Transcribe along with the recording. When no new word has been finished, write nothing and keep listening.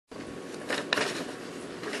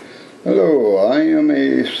Hello, I am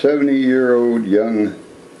a 70-year-old young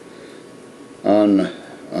on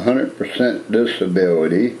 100%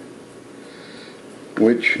 disability,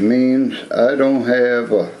 which means I don't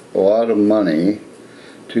have a lot of money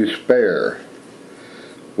to spare.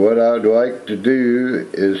 What I'd like to do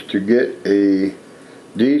is to get a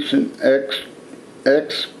decent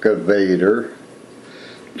excavator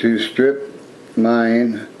to strip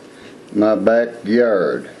mine my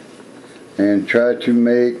backyard and try to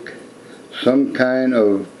make some kind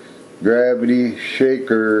of gravity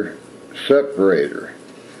shaker separator.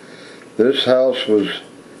 This house was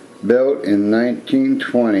built in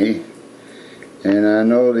 1920, and I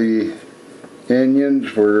know the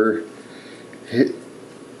Indians were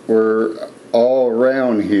all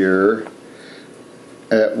around here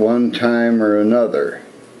at one time or another,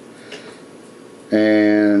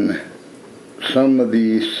 and some of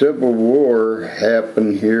the Civil War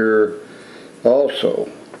happened here also.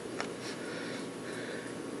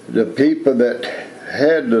 The people that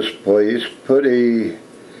had this place put a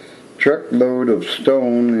truckload of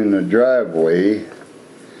stone in the driveway,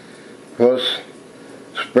 plus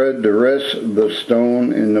spread the rest of the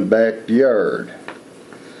stone in the backyard.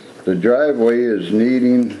 The driveway is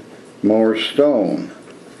needing more stone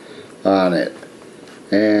on it,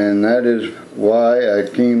 and that is why I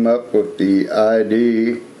came up with the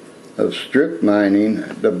idea of strip mining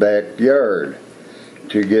the backyard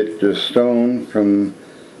to get the stone for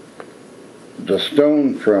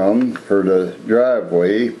the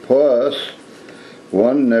driveway. Plus,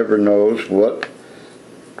 one never knows what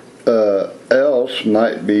else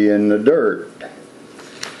might be in the dirt.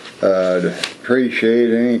 I'd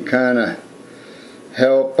appreciate any kind of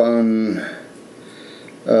help on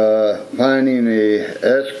finding a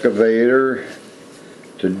excavator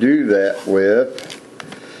to do that with.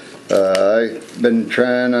 I've been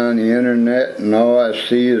trying on the internet, and all I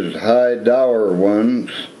see is high dollar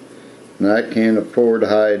ones, and I can't afford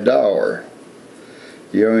high dollar.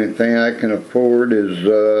 The only thing I can afford is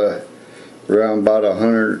around about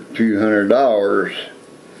 $100–200,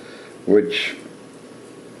 which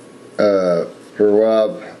for what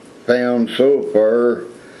I've found so far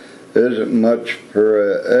isn't much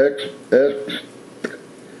for an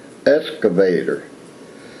excavator.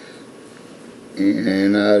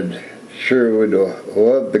 And I'd sure would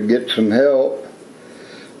love to get some help.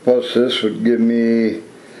 Plus, this would give me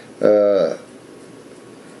a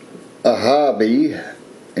hobby,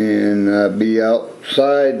 and be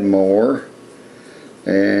outside more,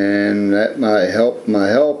 and that might help my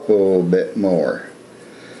health a little bit more.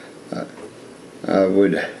 I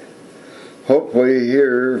would hopefully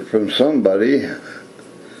hear from somebody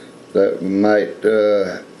that might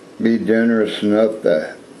be generous enough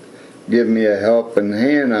to give me a helping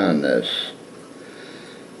hand on this.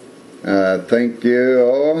 Thank you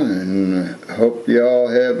all, and hope you all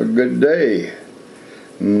have a good day.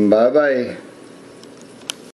 Bye-bye.